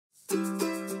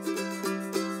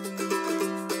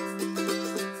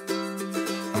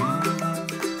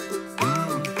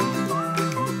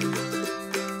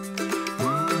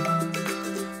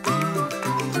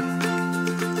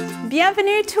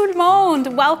Bienvenue tout le monde!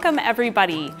 Welcome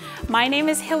everybody! My name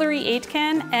is Hilary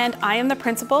Aitken and I am the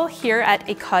principal here at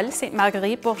École Ste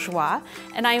Marguerite Bourgeoys,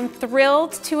 and I am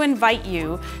thrilled to invite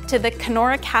you to the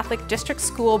Kenora Catholic District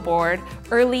School Board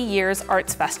Early Years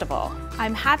Arts Festival.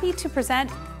 I'm happy to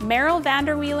present Merel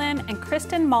Wielen and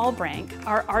Kristen Malbranck,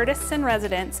 our artists in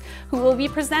residence, who will be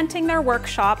presenting their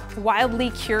workshop,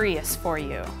 Wildly Curious, for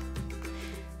you.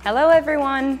 Hello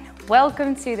everyone,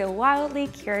 welcome to the Wildly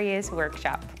Curious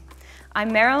workshop.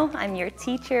 I'm Merel, I'm your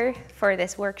teacher for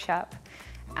this workshop.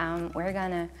 We're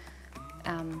gonna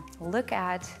look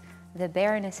at the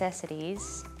bare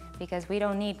necessities because we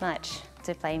don't need much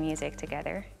to play music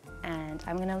together, and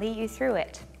I'm gonna lead you through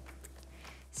it.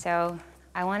 So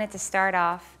I wanted to start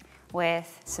off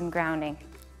with some grounding.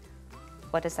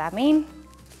 What does that mean?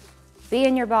 Be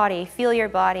in your body, feel your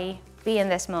body, be in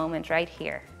this moment right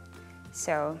here.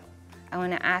 So I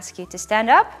want to ask you to stand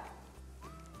up.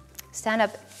 Stand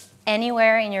up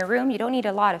anywhere in your room. You don't need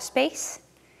a lot of space.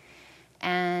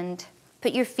 And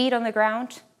put your feet on the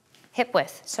ground, hip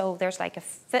width. So there's like a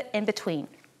foot in between.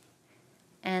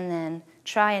 And then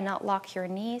try and not lock your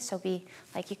knees. So be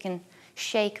like you can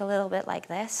shake a little bit like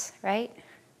this, right?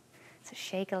 So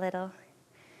shake a little.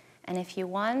 And if you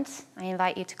want, I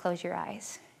invite you to close your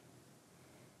eyes.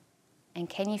 And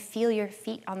can you feel your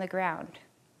feet on the ground?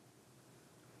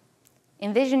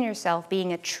 Envision yourself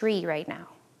being a tree right now.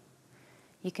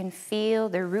 You can feel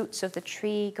the roots of the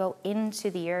tree go into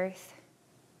the earth.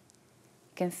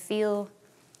 You can feel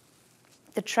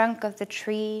the trunk of the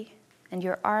tree and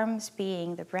your arms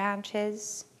being the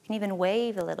branches. You can even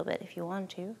wave a little bit if you want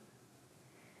to.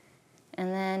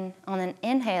 And then on an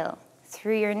inhale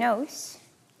through your nose,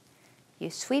 you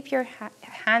sweep your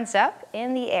hands up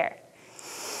in the air.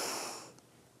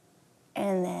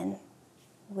 And then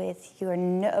with your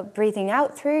breathing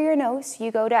out through your nose,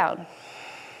 you go down.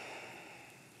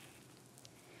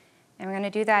 And we're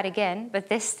going to do that again, but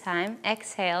this time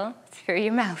exhale through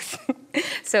your mouth.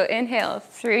 So inhale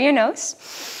through your nose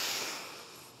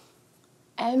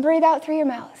and breathe out through your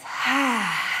mouth.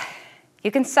 You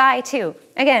can sigh too.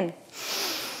 Again.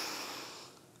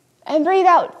 And breathe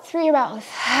out through your mouth.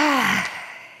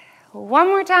 One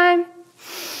more time.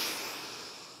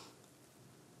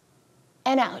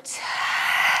 And out.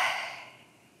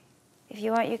 If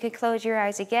you want, you could close your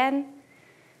eyes again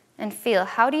and feel.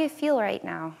 How do you feel right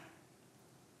now?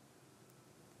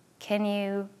 Can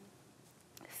you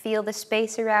feel the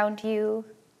space around you?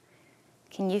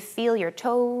 Can you feel your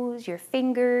toes, your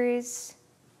fingers,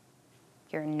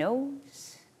 your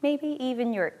nose, maybe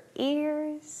even your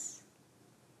ears?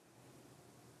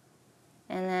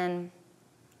 And then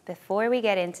before we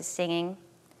get into singing,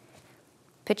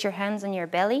 put your hands on your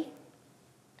belly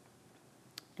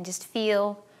and just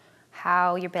feel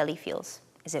how your belly feels.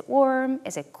 Is it warm?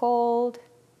 Is it cold?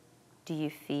 Do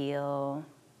you feel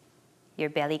your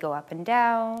belly go up and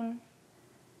down?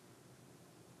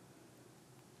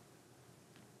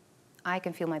 I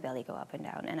can feel my belly go up and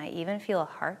down, and I even feel a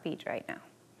heartbeat right now.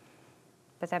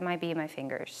 But that might be my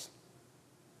fingers.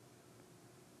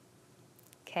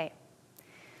 Okay,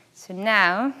 so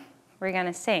now we're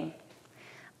gonna sing.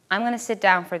 I'm gonna sit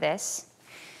down for this.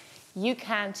 You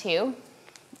can too.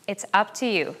 It's up to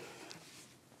you.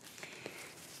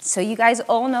 So you guys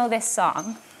all know this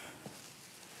song.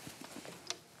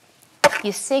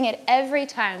 You sing it every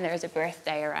time there's a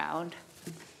birthday around.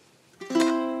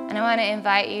 And I want to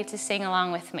invite you to sing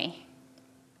along with me.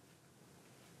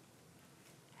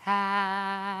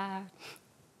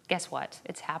 Guess what?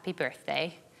 It's happy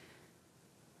birthday.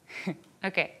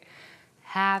 Okay.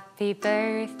 Happy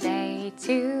birthday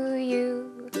to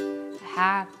you.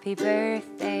 Happy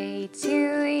birthday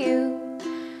to you.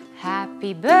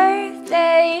 Happy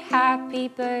birthday, happy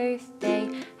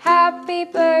birthday, happy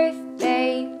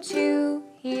birthday to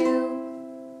you.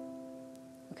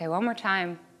 Okay, one more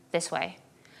time this way.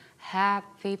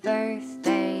 Happy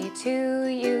birthday to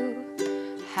you.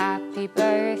 Happy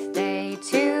birthday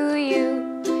to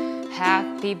you.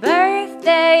 Happy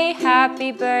birthday,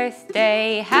 happy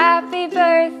birthday, happy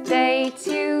birthday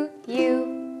to you.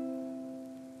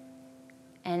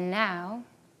 And now,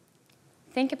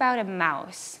 think about a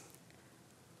mouse.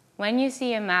 When you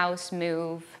see a mouse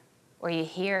move or you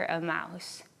hear a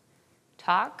mouse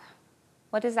talk,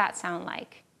 what does that sound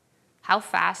like? How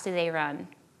fast do they run?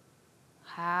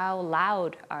 How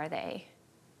loud are they?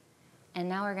 And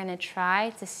now we're going to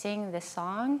try to sing the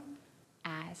song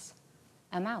as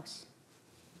a mouse.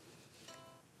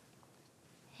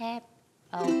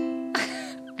 Oh,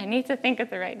 I need to think of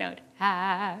the right note.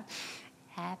 Happy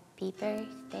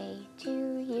birthday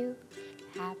to you.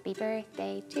 Happy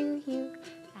birthday to you.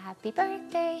 Happy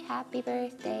birthday, happy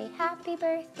birthday, happy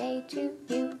birthday to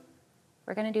you.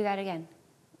 We're gonna do that again.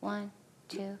 1,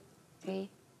 2, 3,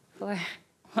 4.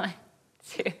 1,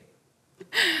 2.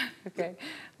 Okay,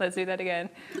 let's do that again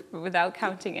without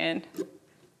counting in.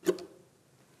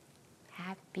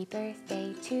 Happy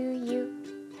birthday to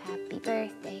you. Happy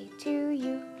birthday to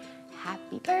you.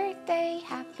 Happy birthday,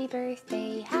 happy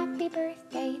birthday, happy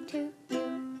birthday to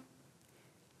you.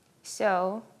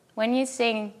 So, when you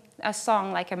sing a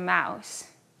song like a mouse,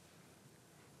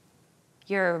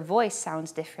 your voice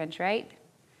sounds different, right?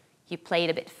 You play it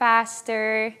a bit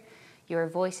faster, your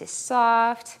voice is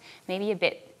soft, maybe a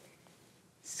bit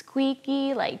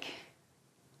squeaky, like,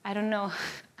 I don't know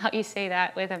how you say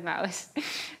that with a mouse.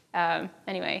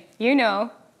 Anyway, you know,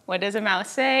 what does a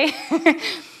mouse say?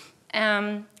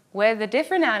 With a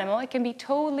different animal, it can be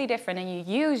totally different, and you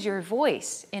use your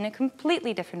voice in a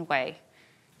completely different way.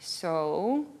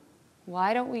 So,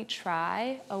 why don't we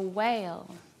try a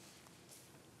whale?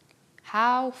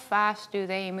 How fast do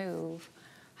they move?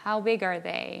 How big are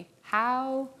they?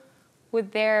 How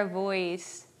would their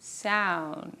voice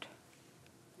sound?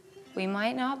 We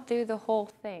might not do the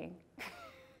whole thing.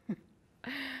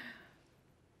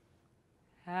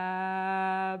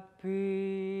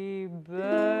 Happy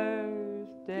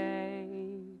birthday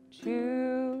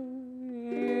to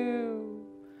you.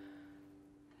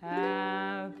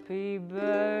 Happy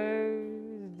birthday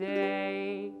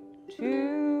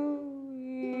to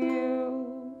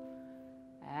you.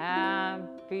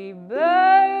 Happy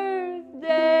birthday,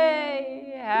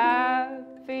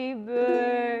 happy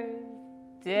birthday,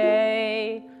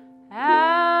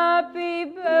 happy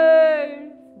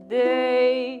birthday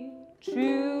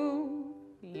to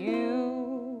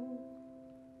you.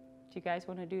 Do you guys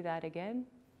want to do that again?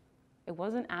 It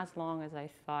wasn't as long as I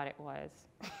thought it was.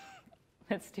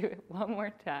 Let's do it one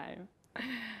more time.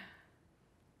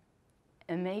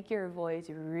 And make your voice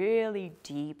really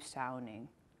deep sounding.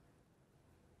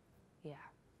 Yeah.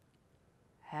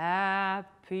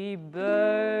 Happy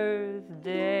birthday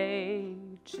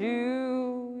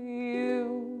to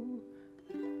you.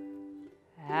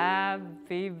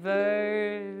 Happy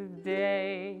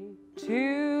birthday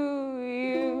to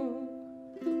you.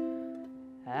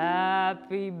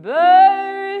 Happy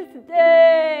birthday,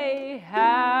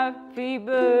 happy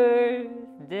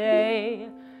birthday,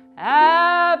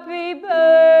 happy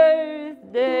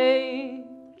birthday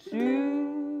to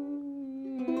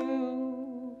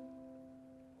you.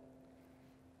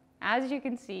 As you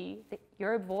can see,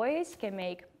 your voice can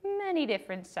make many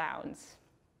different sounds.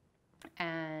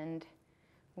 And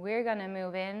we're gonna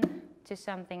move in to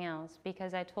something else,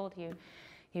 because I told you,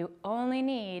 you only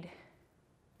need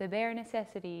the bare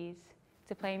necessities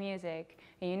to play music.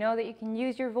 And you know that you can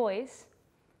use your voice,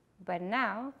 but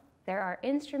now there are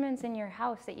instruments in your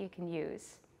house that you can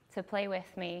use to play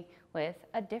with me with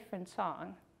a different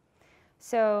song.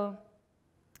 So,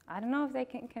 I don't know if they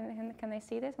can they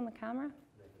see this on the camera?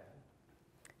 They can.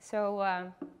 So,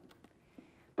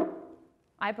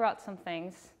 I brought some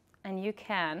things, and you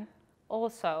can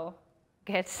also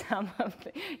get some of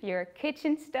your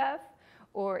kitchen stuff,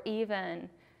 or even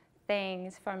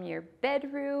things from your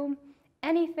bedroom,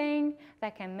 anything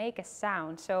that can make a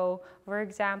sound. So, for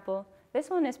example, this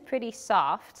one is pretty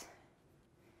soft.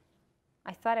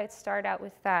 I thought I'd start out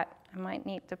with that. I might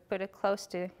need to put it close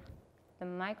to the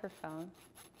microphone,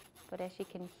 but as you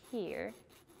can hear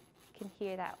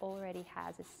that already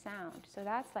has a sound. So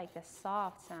that's like the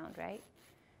soft sound, right?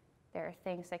 There are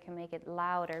things that can make it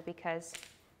louder, because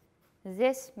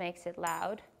this makes it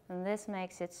loud, and this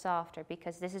makes it softer,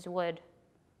 because this is wood,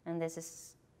 and this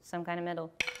is some kind of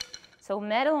metal. So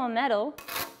metal on metal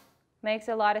makes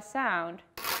a lot of sound.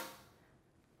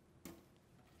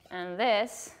 And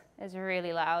this is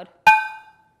really loud.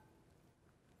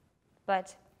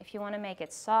 But if you want to make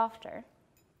it softer,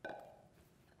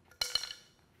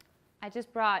 I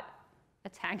just brought a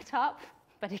tank top,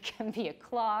 but it can be a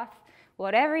cloth,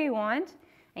 whatever you want.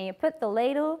 And you put the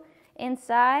ladle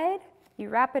inside, you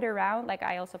wrap it around, like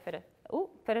I also put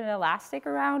an elastic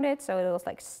around it so it'll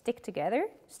like stay together.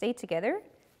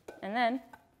 And then,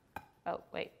 oh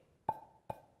wait,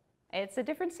 it's a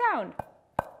different sound.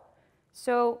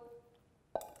 So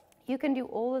you can do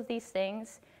all of these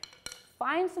things.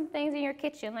 Find some things in your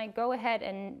kitchen, like go ahead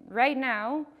and right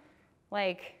now,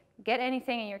 like get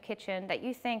anything in your kitchen that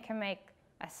you think can make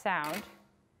a sound,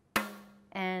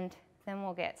 and then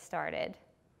we'll get started.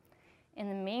 In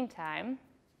the meantime,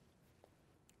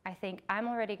 I think I'm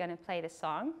already going to play the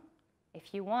song.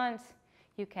 If you want,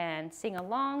 you can sing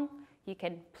along, you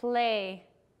can play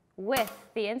with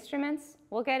the instruments.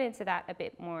 We'll get into that a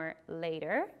bit more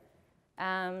later.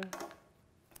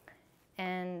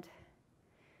 And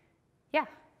yeah,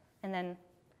 and then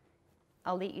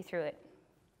I'll lead you through it.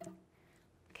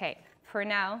 Okay, for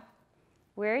now,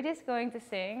 we're just going to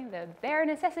sing the Bare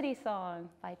Necessity song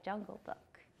by Jungle Book.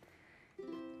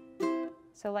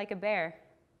 So like a bear,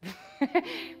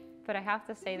 but I have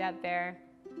to say that bear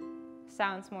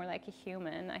sounds more like a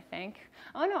human, I think.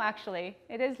 Oh no, actually,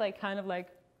 it is like kind of like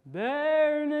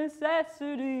bare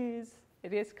necessities.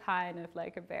 It is kind of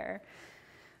like a bear.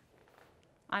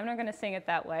 I'm not gonna sing it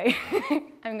that way.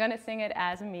 I'm gonna sing it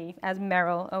as me, as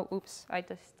Merel. Oh, oops, I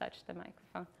just touched the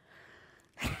microphone.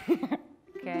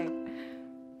 Okay.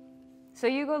 So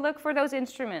you go look for those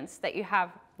instruments that you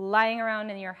have lying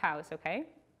around in your house, okay?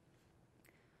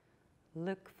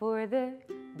 Look for the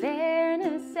bare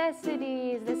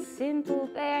necessities, the simple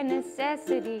bare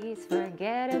necessities.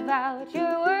 Forget about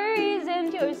your worries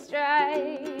and your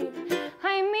strife.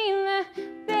 I mean the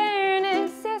bare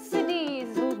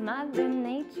necessities, old Mother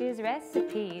Nature's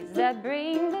recipes that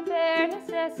bring the bare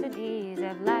necessities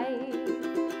of life.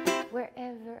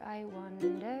 Wherever I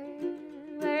wander,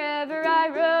 wherever I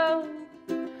roam,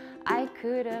 I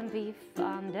couldn't be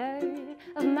fonder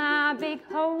of my big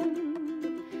home.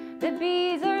 The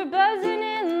bees are buzzing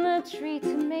in the tree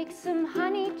to make some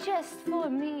honey just for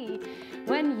me.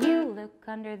 When you look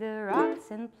under the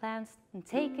rocks and plants and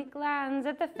take a glance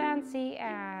at the fancy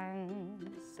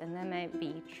ants, and then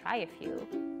maybe try a few.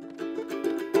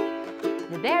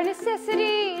 The bare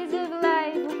necessities of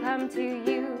life will come to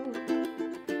you.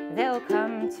 They'll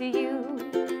come to you.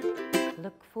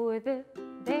 Look for the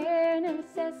bare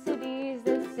necessities,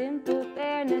 the simple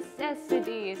bare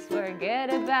necessities.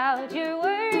 Forget about your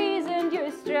worries and your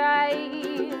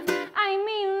strife. I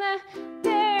mean the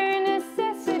bare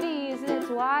necessities. That's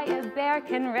why a bear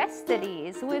can rest at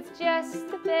ease with just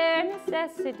the bare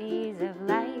necessities of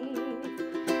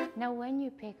life. Now when you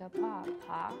pick a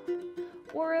pawpaw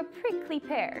or a prickly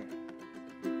pear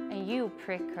and you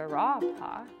prick a raw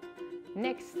paw,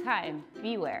 next time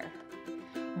beware.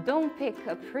 Don't pick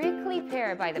a prickly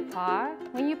pear by the paw.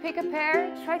 When you pick a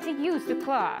pear, try to use the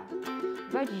claw.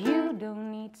 But you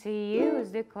don't need to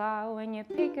use the claw when you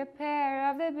pick a pear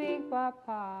of the big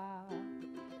paw.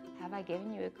 Have I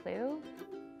given you a clue?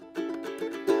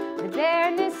 The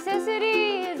bare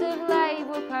necessities of life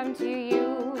will come to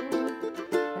you.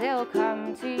 They'll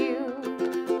come to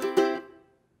you.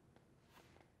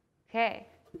 Okay,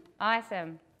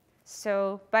 awesome.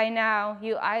 So by now,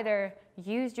 you either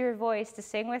used your voice to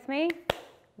sing with me,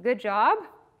 good job,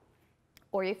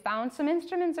 or you found some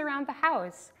instruments around the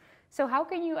house. So how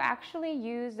can you actually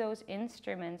use those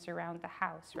instruments around the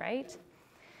house, right?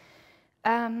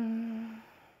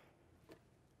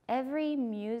 Every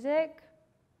music,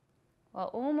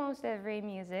 well, almost every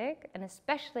music, and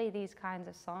especially these kinds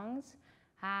of songs,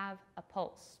 have a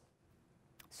pulse.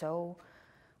 So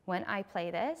when I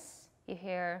play this, you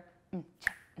hear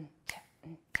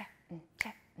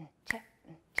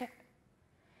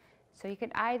so you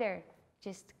can either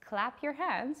just clap your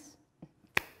hands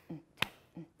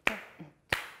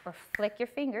or flick your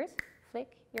fingers,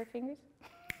 flick,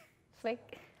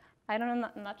 I'm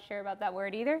not sure about that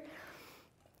word either.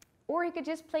 Or you could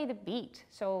just play the beat,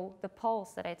 so the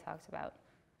pulse that I talked about.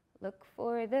 Look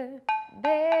for the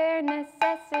bare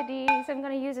necessities. I'm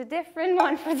gonna use a different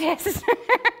one for this.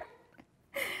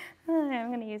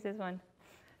 I'm gonna use this one.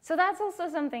 So that's also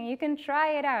something, you can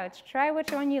try it out. Try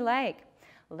which one you like.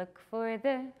 Look for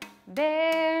the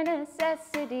bare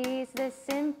necessities, the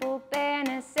simple bare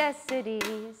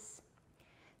necessities.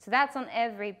 So that's on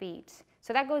every beat.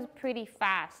 So that goes pretty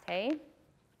fast, hey?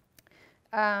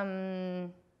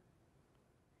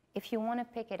 If you want to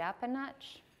pick it up a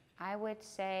notch, I would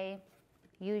say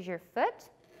use your foot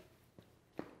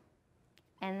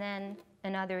and then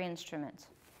another instrument.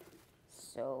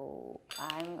 So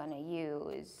I'm gonna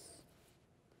use,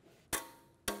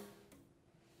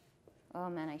 oh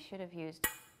man, I should have used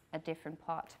a different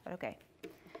pot, but okay.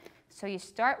 So you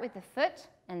start with the foot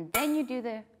and then you do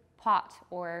the pot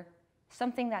or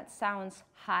something that sounds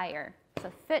higher.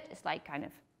 So foot is like kind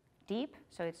of deep,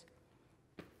 so it's,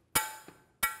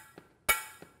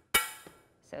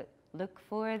 so look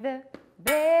for the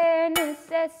bare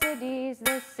necessities,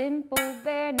 the simple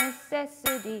bare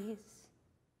necessities.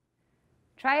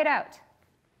 Try it out.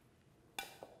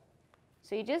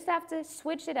 So you just have to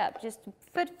switch it up. Just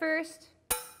foot first,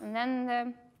 and then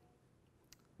the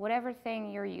whatever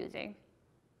thing you're using.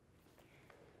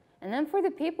 And then for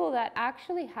the people that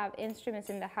actually have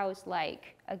instruments in the house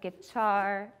like a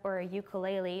guitar or a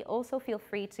ukulele, also feel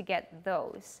free to get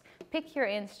those. Pick your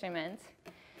instrument,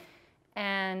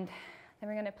 and then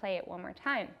we're going to play it one more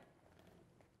time.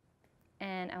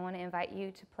 And I want to invite you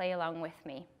to play along with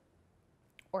me,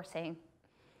 or sing.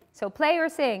 So play or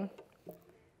sing.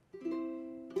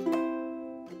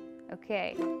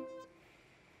 Okay.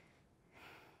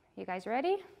 You guys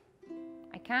ready?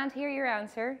 I can't hear your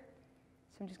answer,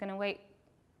 so I'm just going to wait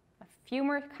a few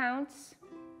more counts,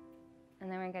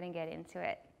 and then we're going to get into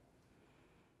it.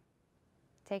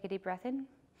 Take a deep breath in,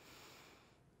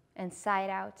 and sigh it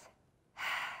out.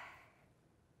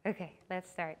 Okay, let's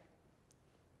start.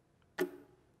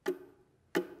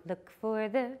 Look for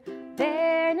the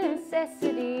bare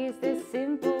necessities, the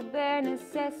simple bare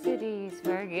necessities.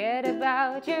 Forget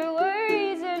about your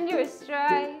worries and your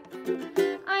strife.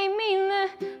 I mean the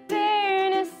bare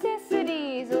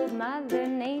necessities, old Mother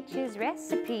Nature's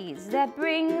recipes that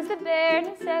brings the bare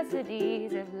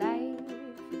necessities of life.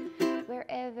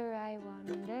 Wherever I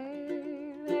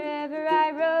wander, wherever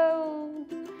I roam,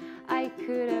 I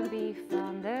couldn't be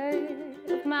fonder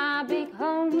of my big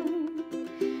home.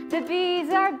 The bees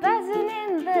are buzzing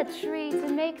in the tree to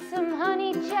make some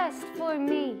honey just for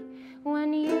me.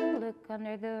 When you look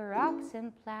under the rocks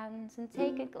and plants and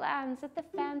take a glance at the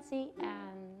fancy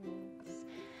ants,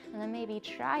 and then maybe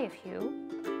try a few,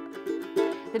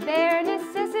 the bare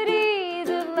necessities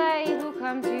of life will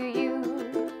come to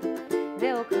you.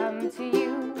 They'll come to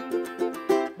you.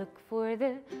 Look for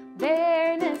the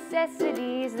bare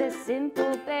necessities, the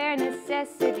simple bare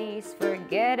necessities.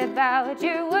 Forget about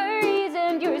your worries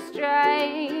and your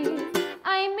strife.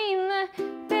 I mean the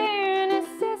bare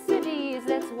necessities.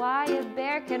 That's why a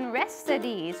bear can rest at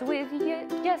ease with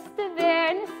just the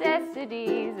bare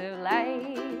necessities of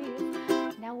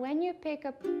life. Now when you pick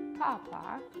a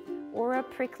pawpaw or a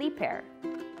prickly pear,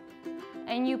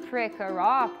 and you prick a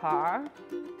raw paw,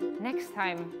 next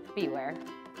time beware.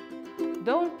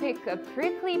 Don't pick a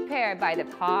prickly pear by the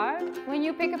paw. When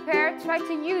you pick a pear, try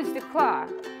to use the claw.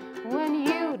 When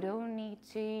you don't need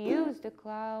to use the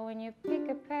claw, when you pick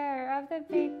a pear of the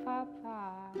big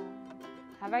pawpaw.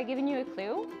 Have I given you a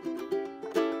clue?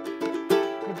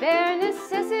 The bare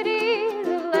necessities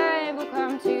of life will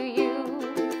come to you.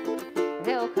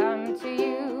 They'll come to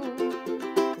you.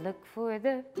 Look for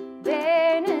the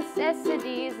bare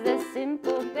necessities, the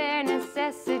simple bare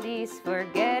necessities.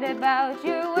 Forget about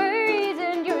your worries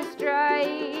and your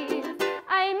strife.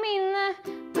 I mean the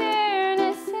bare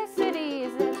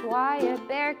necessities. That's why a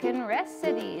bear can rest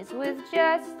at ease with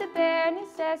just the bare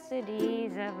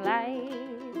necessities of life.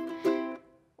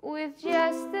 With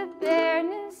just the bare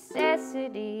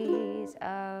necessities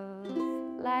of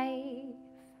life.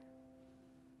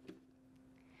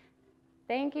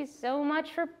 Thank you so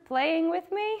much for playing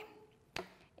with me.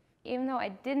 Even though I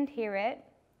didn't hear it,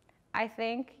 I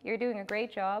think you're doing a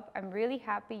great job. I'm really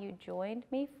happy you joined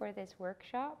me for this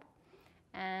workshop.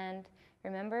 And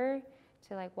remember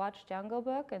to watch Jungle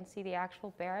Book and see the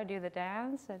actual bear do the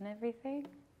dance and everything.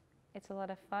 It's a lot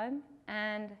of fun.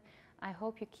 And I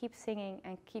hope you keep singing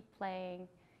and keep playing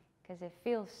because it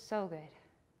feels so good.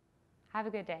 Have a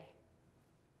good day.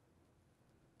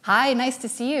 Hi, nice to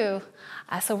see you.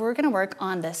 So we're going to work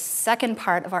on the second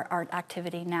part of our art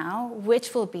activity now,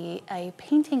 which will be a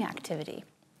painting activity.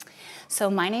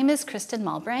 So my name is Kristen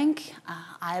Malbranck.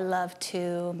 I love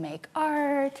to make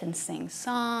art and sing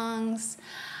songs,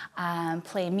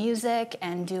 play music,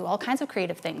 and do all kinds of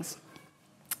creative things.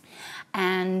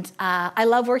 And I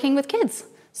love working with kids.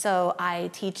 So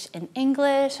I teach in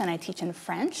English and I teach in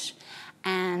French.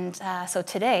 And so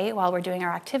today, while we're doing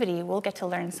our activity, we'll get to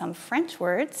learn some French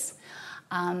words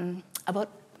about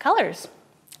colors.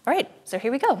 All right, so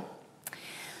here we go.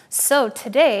 So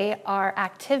today, our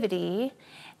activity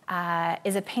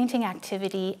is a painting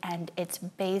activity, and it's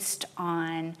based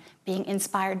on being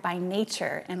inspired by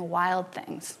nature and wild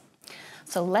things.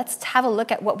 So let's have a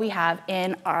look at what we have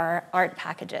in our art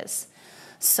packages.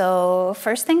 So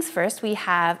first things first, we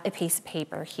have a piece of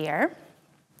paper here.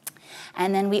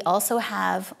 And then we also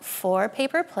have 4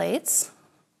 paper plates.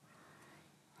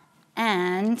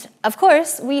 And of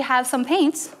course, we have some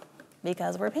paint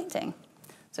because we're painting.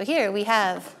 So here we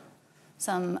have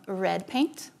some red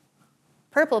paint,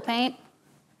 purple paint,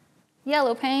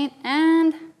 yellow paint,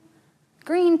 and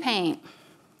green paint.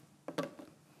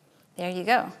 There you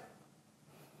go.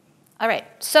 All right,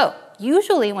 so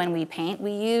usually when we paint,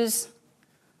 we use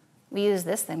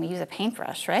this thing. We use a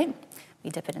paintbrush, right? We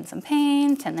dip it in some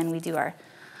paint, and then we do our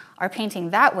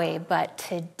painting that way. But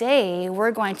today,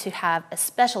 we're going to have a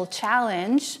special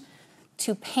challenge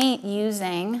to paint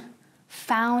using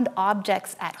found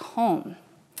objects at home.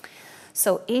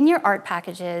 So in your art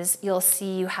packages, you'll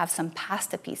see you have some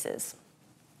pasta pieces.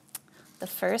 The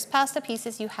first pasta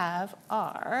pieces you have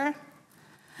are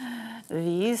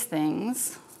these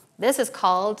things. This is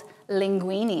called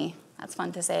linguini. That's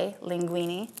fun to say,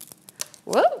 linguini.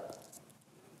 Whoa!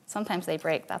 Sometimes they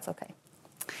break, that's okay.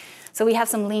 So we have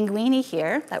some linguini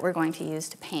here that we're going to use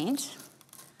to paint.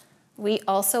 We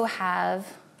also have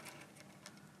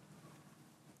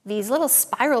these little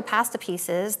spiral pasta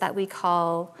pieces that we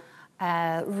call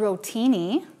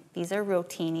rotini. These are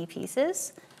rotini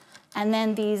pieces. And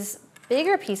then these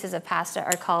bigger pieces of pasta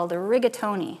are called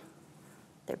rigatoni.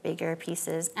 They're bigger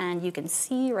pieces, and you can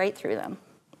see right through them.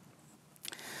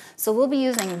 So we'll be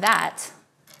using that,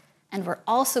 and we're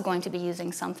also going to be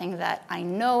using something that I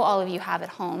know all of you have at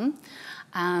home.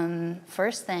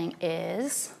 First thing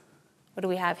is, what do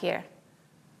we have here?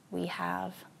 We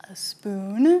have a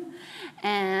spoon,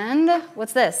 and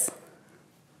what's this?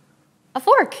 A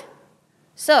fork.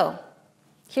 So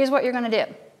here's what you're gonna do.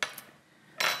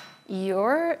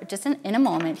 Just in a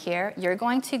moment here, you're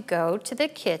going to go to the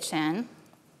kitchen.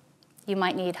 You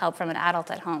might need help from an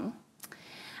adult at home.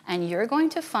 And you're going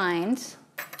to find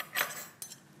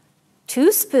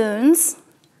 2 spoons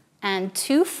and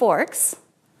 2 forks,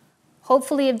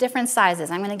 hopefully of different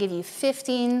sizes. I'm going to give you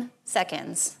 15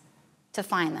 seconds to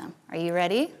find them. Are you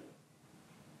ready?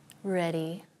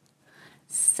 Ready,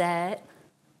 set,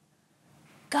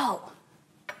 go.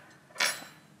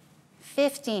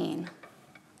 15,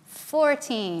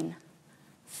 14,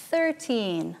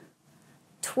 13,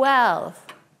 12,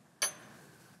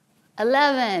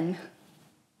 11,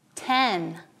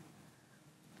 10,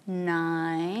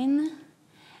 9,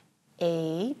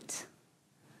 8,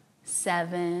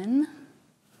 7,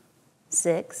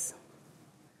 6,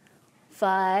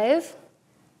 5,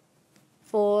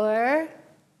 4,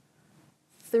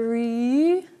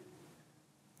 3,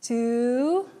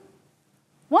 2,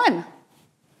 1.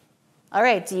 All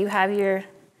right, do you have your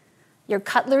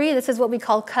cutlery? This is what we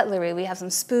call cutlery. We have some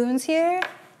spoons here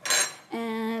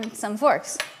and some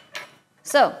forks.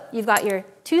 So you've got your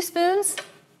 2 spoons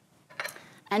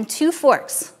and 2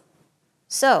 forks.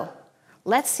 So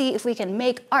let's see if we can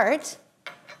make art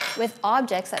with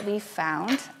objects that we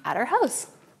found at our house.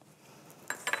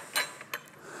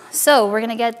 So we're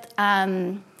gonna get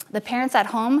the parents at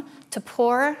home to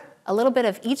pour a little bit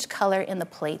of each color in the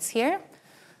plates here.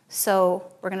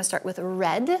 So we're gonna start with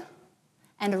red,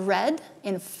 and red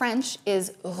in French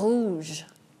is rouge.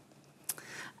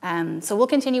 So we'll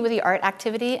continue with the art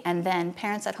activity, and then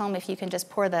parents at home, if you can just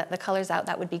pour the colors out,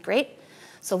 that would be great.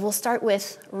 So we'll start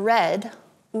with red,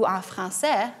 ou en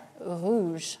français,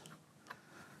 rouge.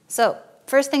 So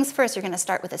first things first, you're gonna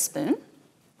start with a spoon,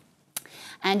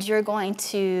 and you're going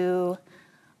to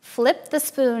flip the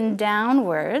spoon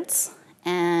downwards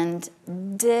and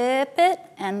dip it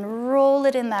and roll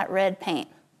it in that red paint.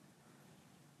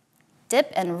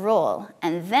 Dip and roll,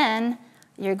 and then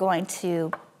you're going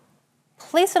to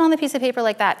place it on the piece of paper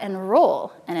like that and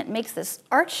roll, and it makes this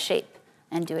arch shape.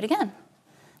 And do it again.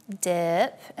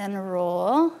 Dip and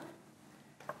roll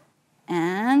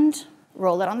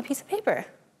it on the piece of paper.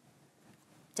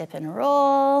 Dip and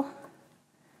roll.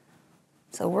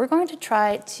 So we're going to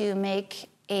try to make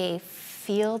a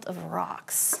field of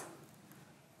rocks,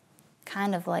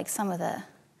 kind of like some of the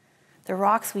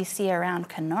rocks we see around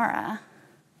Kenora.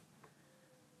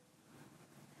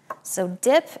 So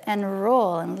dip and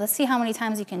roll, and let's see how many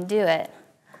times you can do it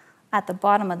at the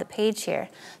bottom of the page here.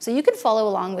 So you can follow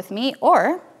along with me,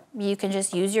 or you can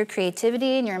just use your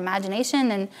creativity and your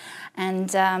imagination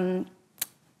and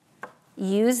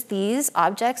use these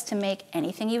objects to make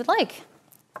anything you would like.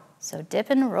 So dip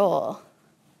and roll,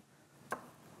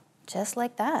 just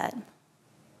like that.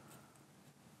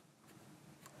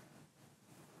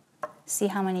 See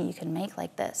how many you can make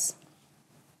like this.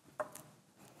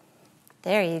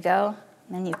 There you go.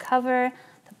 And then you cover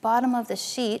the bottom of the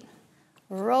sheet,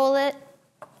 roll it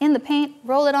in the paint,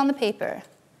 roll it on the paper.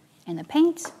 In the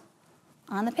paint,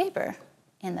 on the paper.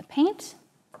 In the paint,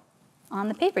 on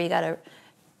the paper. You gotta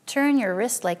turn your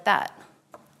wrist like that.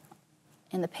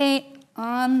 In the paint,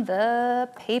 on the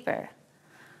paper.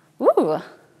 Ooh,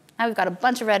 now we've got a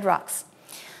bunch of red rocks.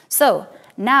 So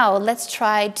now let's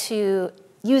try to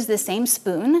use the same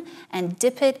spoon and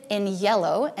dip it in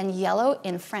yellow, and yellow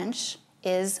in French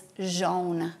is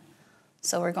jaune.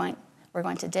 So we're going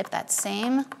to dip that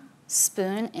same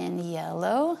spoon in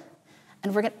yellow,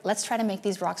 and let's try to make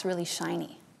these rocks really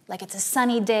shiny. Like it's a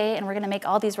sunny day, and we're gonna make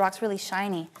all these rocks really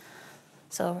shiny.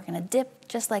 So we're gonna dip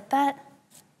just like that,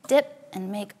 dip, and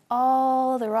make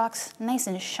all the rocks nice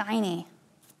and shiny.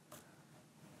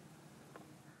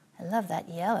 I love that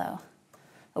yellow.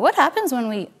 But what happens when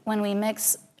we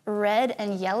mix red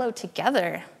and yellow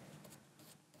together?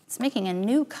 It's making a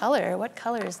new color. What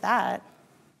color is that?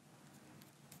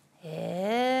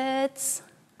 It's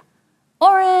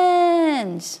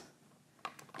orange.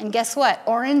 And guess what?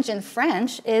 Orange in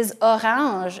French is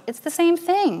orange. It's the same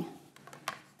thing.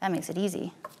 That makes it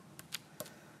easy.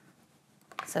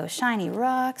 So shiny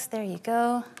rocks, there you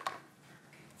go.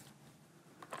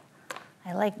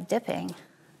 I like dipping.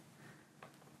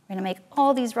 We're gonna make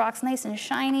all these rocks nice and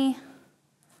shiny,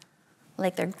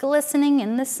 like they're glistening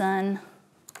in the sun.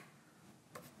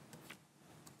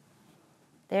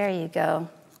 There you go.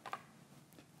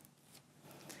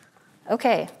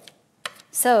 Okay,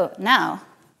 so now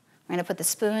we're gonna put the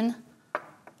spoon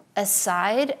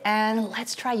aside and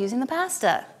let's try using the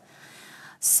pasta.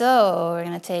 So we're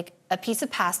gonna take a piece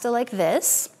of pasta like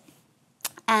this,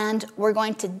 and we're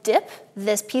going to dip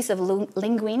this piece of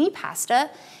linguine pasta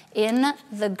in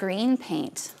the green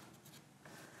paint.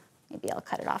 Maybe I'll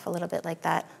cut it off a little bit like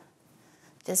that.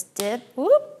 Just dip,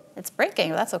 whoop, it's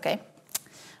breaking, that's okay.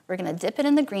 We're gonna dip it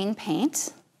in the green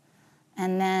paint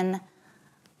and then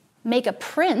make a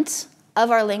print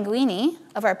of our linguine,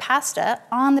 of our pasta,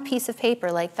 on the piece of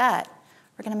paper like that.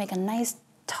 We're gonna make a nice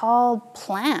tall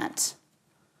plant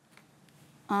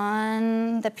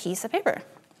on the piece of paper.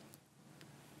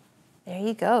 There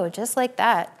you go, just like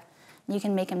that. You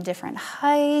can make them different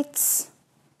heights,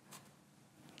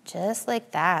 just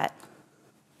like that.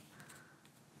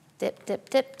 Dip, dip,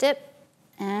 dip, dip,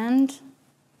 and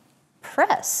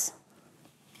press.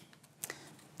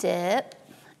 Dip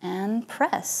and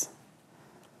press.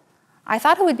 I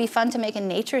thought it would be fun to make a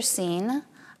nature scene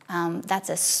that's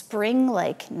a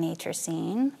spring-like nature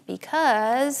scene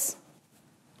because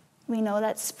we know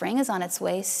that spring is on its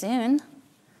way soon.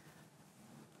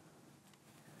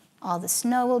 All the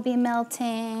snow will be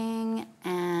melting,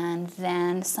 and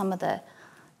then some of the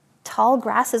tall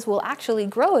grasses will actually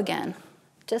grow again,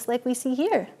 just like we see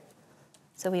here.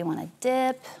 So we want to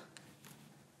dip,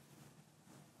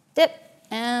 dip,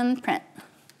 and print.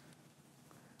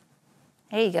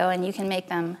 There you go, and you can make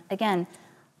them, again,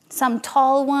 some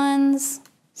tall ones,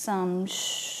 some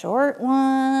short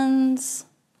ones.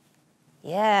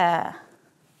 Yeah.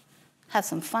 Have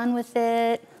some fun with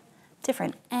it.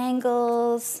 Different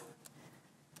angles.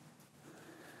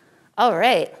 All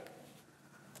right.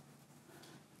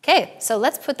 Okay, so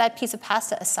let's put that piece of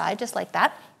pasta aside just like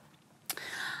that.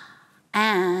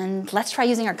 And let's try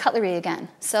using our cutlery again.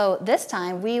 So this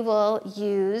time we will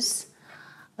use,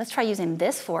 let's try using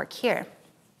this fork here.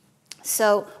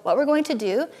 So what we're going to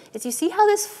do is, you see how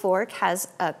this fork has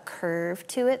a curve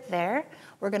to it there?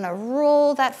 We're gonna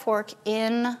roll that fork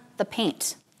in the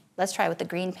paint. Let's try with the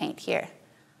green paint here.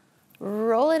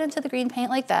 Roll it into the green paint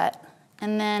like that,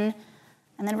 and then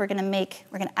we're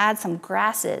gonna add some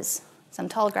grasses, some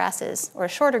tall grasses or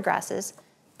shorter grasses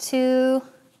to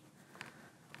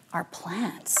our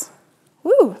plants.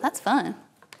 Woo, that's fun.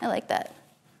 I like that.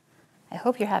 I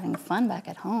hope you're having fun back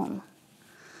at home.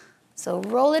 So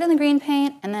roll it in the green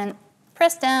paint and then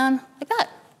press down like that.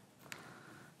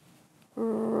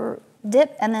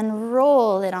 Dip and then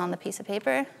roll it on the piece of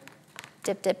paper.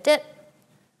 Dip, dip, dip.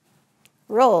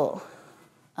 Roll.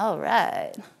 All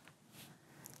right.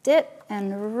 Dip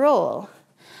and roll.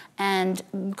 And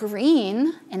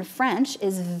green in French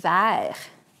is vert.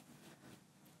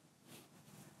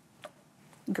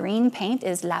 Green paint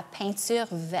is la peinture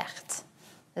verte.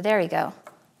 There we go.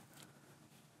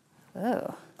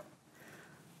 Oh.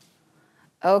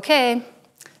 Okay,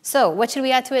 so what should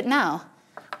we add to it now?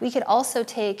 We could also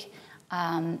take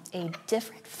a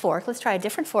different fork. Let's try a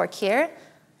different fork here,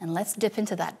 and let's dip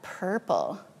into that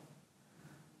purple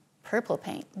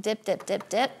paint. Dip, dip, dip,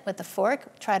 dip with the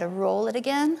fork. Try to roll it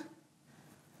again.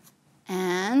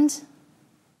 And,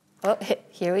 oh,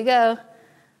 here we go.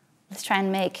 Let's try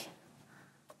and make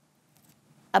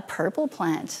a purple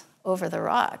plant over the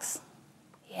rocks.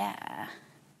 Yeah.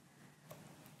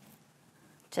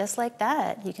 Just like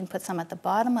that. You can put some at the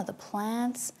bottom of the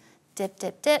plants. Dip,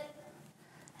 dip, dip.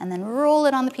 And then roll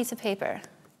it on the piece of paper.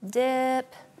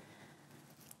 Dip,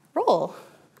 roll.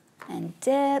 And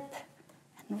dip,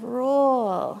 and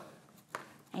roll.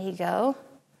 There you go.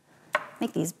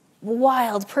 Make these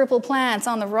wild purple plants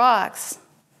on the rocks.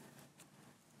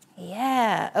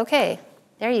 Yeah, okay,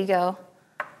 there you go.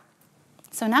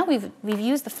 So now we've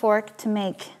used the fork to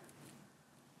make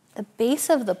the base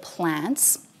of the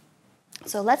plants.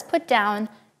 So let's put down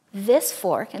this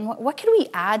fork, and what can we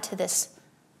add to this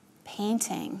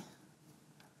painting?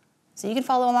 So you can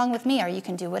follow along with me, or you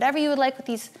can do whatever you would like with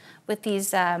these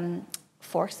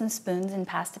forks and spoons and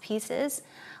pasta pieces.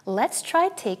 Let's try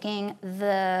taking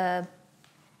the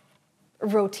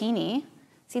rotini.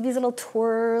 See these little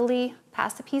twirly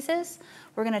pasta pieces?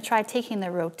 We're gonna try taking the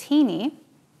rotini,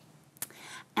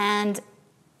 and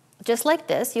just like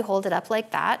this, you hold it up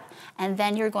like that, and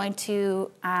then you're going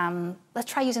to,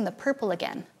 let's try using the purple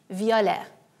again, violet.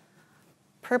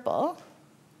 Purple.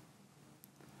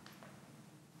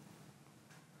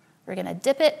 We're gonna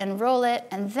dip it and roll it,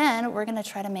 and then we're gonna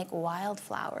try to make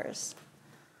wildflowers.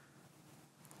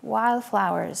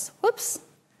 Wildflowers, whoops.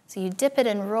 So you dip it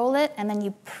and roll it, and then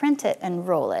you print it and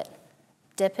roll it.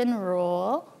 Dip and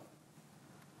roll,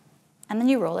 and then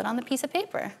you roll it on the piece of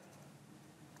paper.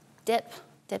 Dip,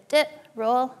 dip, dip,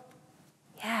 roll.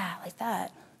 Yeah, like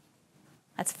that.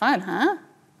 That's fun, huh?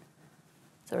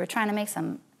 So we're trying to make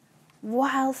some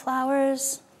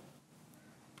wildflowers,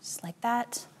 just like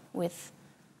that, with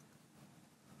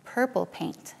purple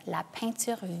paint, la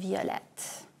peinture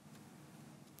violette.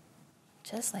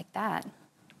 Just like that.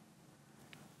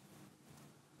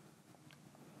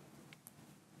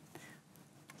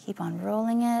 Keep on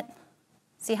rolling it.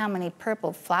 See how many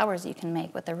purple flowers you can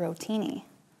make with the rotini.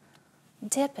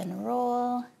 Dip and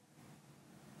roll.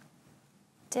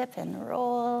 Dip and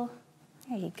roll.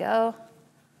 There you go.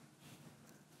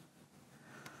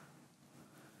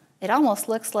 It almost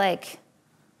looks like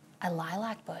a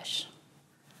lilac bush.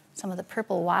 Some of the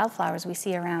purple wildflowers we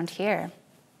see around here.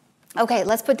 Okay,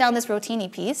 let's put down this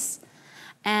rotini piece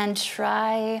and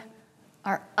try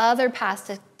our other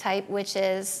pasta type, which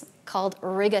is called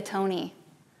rigatoni.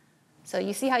 So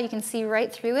you see how you can see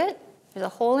right through it? There's a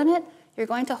hole in it. You're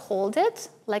going to hold it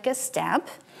like a stamp.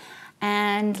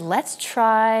 And let's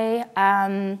try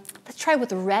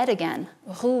with red again,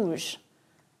 rouge.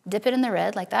 Dip it in the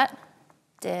red like that,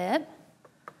 dip.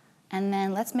 And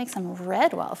then let's make some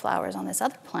red wildflowers on this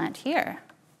other plant here.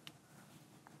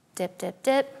 Dip, dip,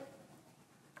 dip.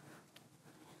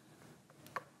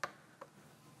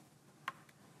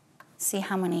 See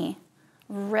how many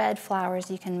red flowers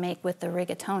you can make with the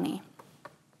rigatoni.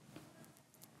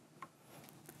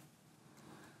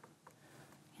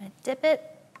 I'm gonna dip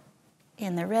it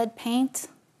in the red paint,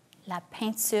 la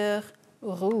peinture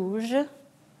rouge.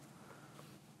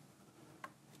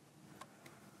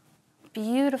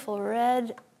 Beautiful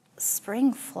red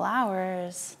spring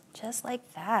flowers, just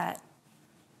like that.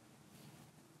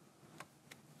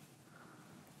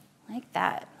 Like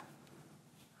that.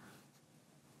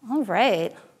 All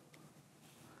right.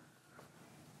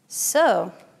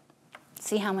 So,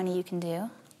 see how many you can do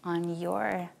on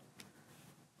your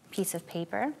piece of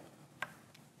paper.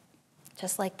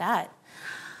 Just like that.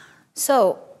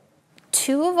 So,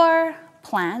 2 of our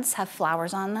plants have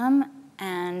flowers on them,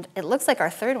 and it looks like our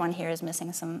third one here is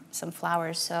missing some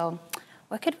flowers. So,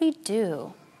 what could we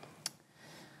do?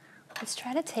 Let's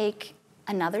try to take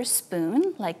another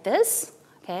spoon like this,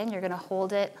 okay, and you're gonna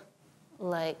hold it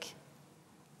like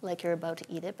you're about to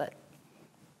eat it, but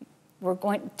we're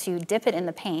going to dip it in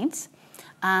the paint.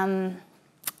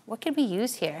 What could we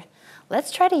use here?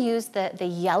 Let's try to use the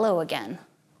yellow again.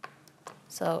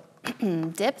 So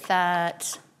dip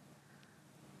that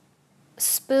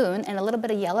spoon in a little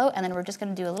bit of yellow, and then we're just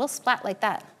gonna do a little splat like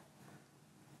that.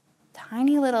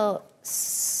 Tiny little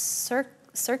circular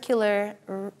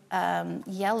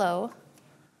yellow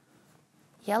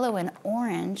and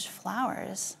orange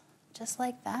flowers, just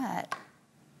like that.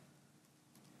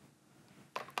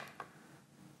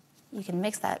 You can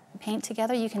mix that paint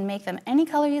together. You can make them any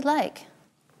color you'd like.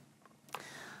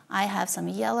 I have some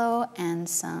yellow and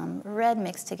some red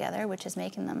mixed together, which is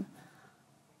making them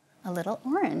a little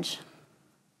orange.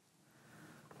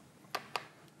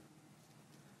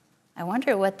 I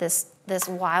wonder what this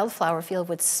wildflower field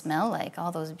would smell like,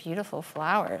 all those beautiful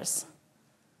flowers.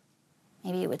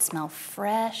 Maybe it would smell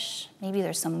fresh. Maybe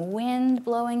there's some wind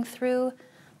blowing through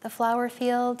the flower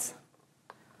fields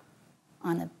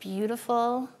on a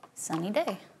beautiful sunny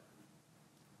day.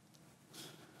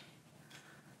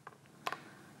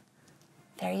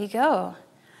 There you go.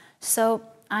 So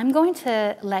I'm going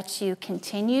to let you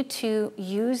continue to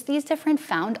use these different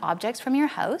found objects from your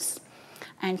house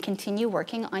and continue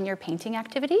working on your painting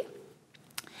activity.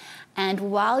 And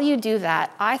while you do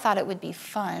that, I thought it would be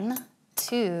fun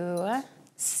to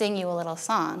sing you a little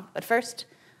song. But first,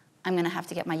 I'm gonna have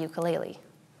to get my ukulele.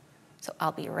 So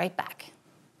I'll be right back.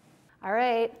 All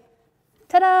right.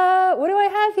 Ta-da! What do I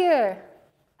have here?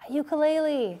 A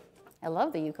ukulele. I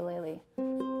love the ukulele.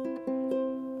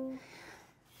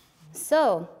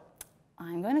 So,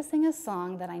 I'm going to sing a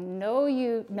song that I know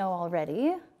you know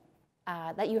already,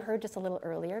 that you heard just a little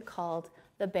earlier, called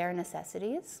The Bare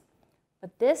Necessities.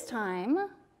 But this time,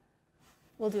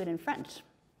 we'll do it in French.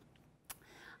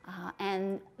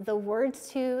 And the words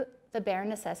to The Bare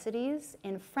Necessities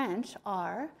in French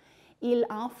are Il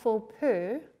en faut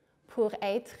peu pour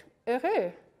être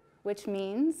heureux, which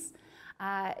means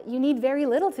you need very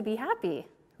little to be happy,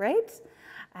 right?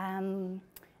 And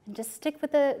just stick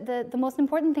with the most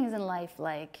important things in life,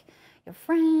 like your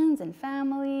friends and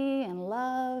family and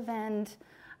love and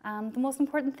the most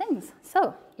important things.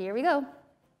 So here we go.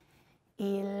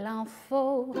 Il en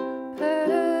faut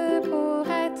peu pour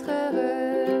être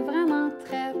heureux, vraiment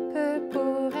très peu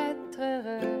pour être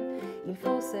heureux. Il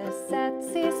faut se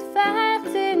satisfaire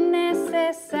du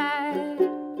nécessaire.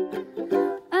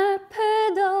 Un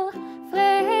peu d'eau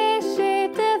fraîche et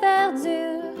de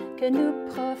verdure que nous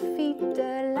profite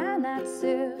de la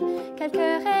nature.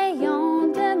 Quelques rayons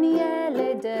de miel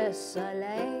et de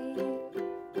soleil.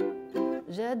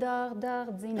 Je dors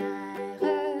d'ordinaire,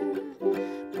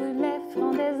 poulet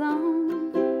frondaison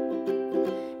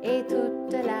et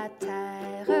toute la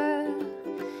terre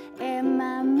est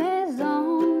ma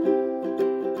maison.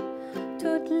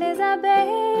 Toutes les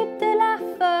abeilles de la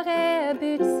forêt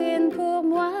butinent pour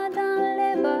moi dans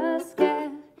les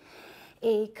bosquets.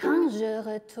 Et quand je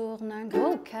retourne un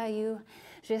gros caillou,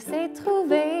 j'essaie de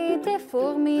trouver des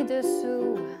fourmis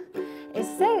dessous. Et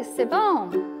c'est bon,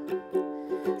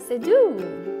 c'est doux.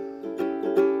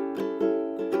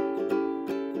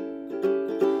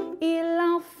 Il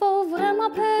en faut vraiment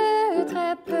peu,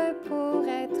 très peu pour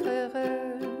être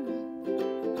heureux.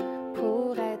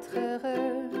 Pour être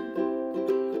heureux.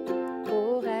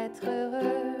 Pour être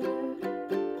heureux.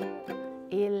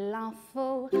 Il en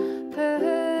faut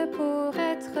peu pour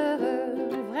être heureux.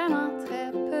 Vraiment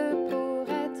très peu pour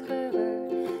être heureux.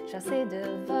 Chassez de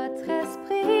votre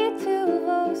esprit tous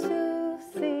vos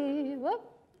soucis. Whoop.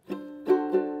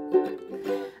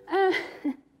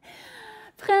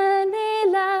 Prenez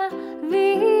la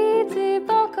vie du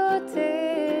bon côté,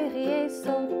 riez,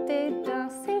 sautez,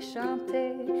 dansez,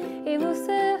 chantez, et vous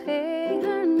serez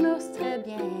un ours très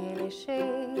bien léché.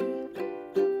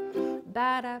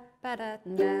 Ba-da, ba-da,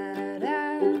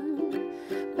 da-da,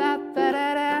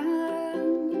 ba-ba-da-da,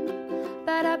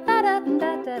 ba-da, ba-da,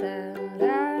 da-da-da,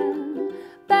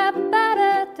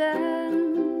 ba-ba-da-da.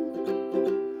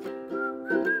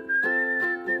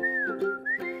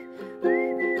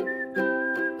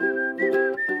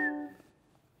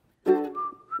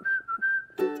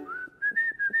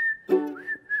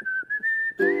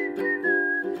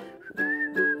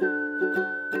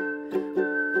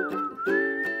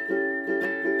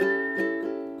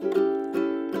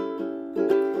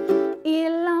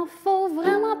 Il en faut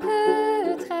vraiment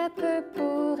peu, très peu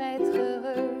pour être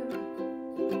heureux.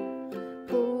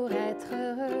 Pour être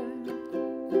heureux.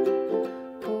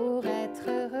 Pour être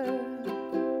heureux.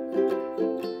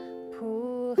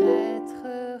 Pour être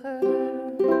heureux.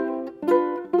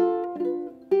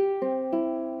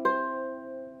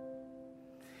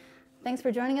 Thanks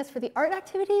for joining us for the art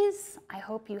activities. I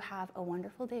hope you have a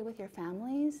wonderful day with your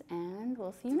families, and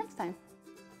we'll see you next time.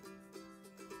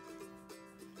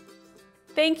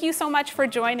 Thank you so much for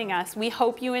joining us. We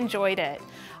hope you enjoyed it.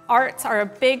 Arts are a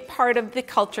big part of the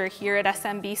culture here at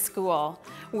SMB School.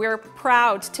 We're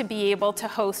proud to be able to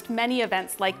host many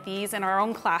events like these in our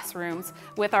own classrooms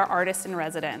with our artists in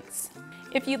residence.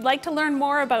 If you'd like to learn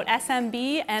more about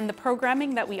SMB and the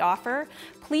programming that we offer,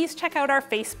 please check out our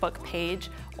Facebook page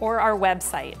or our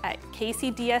website at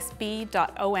kcdsb.on.ca.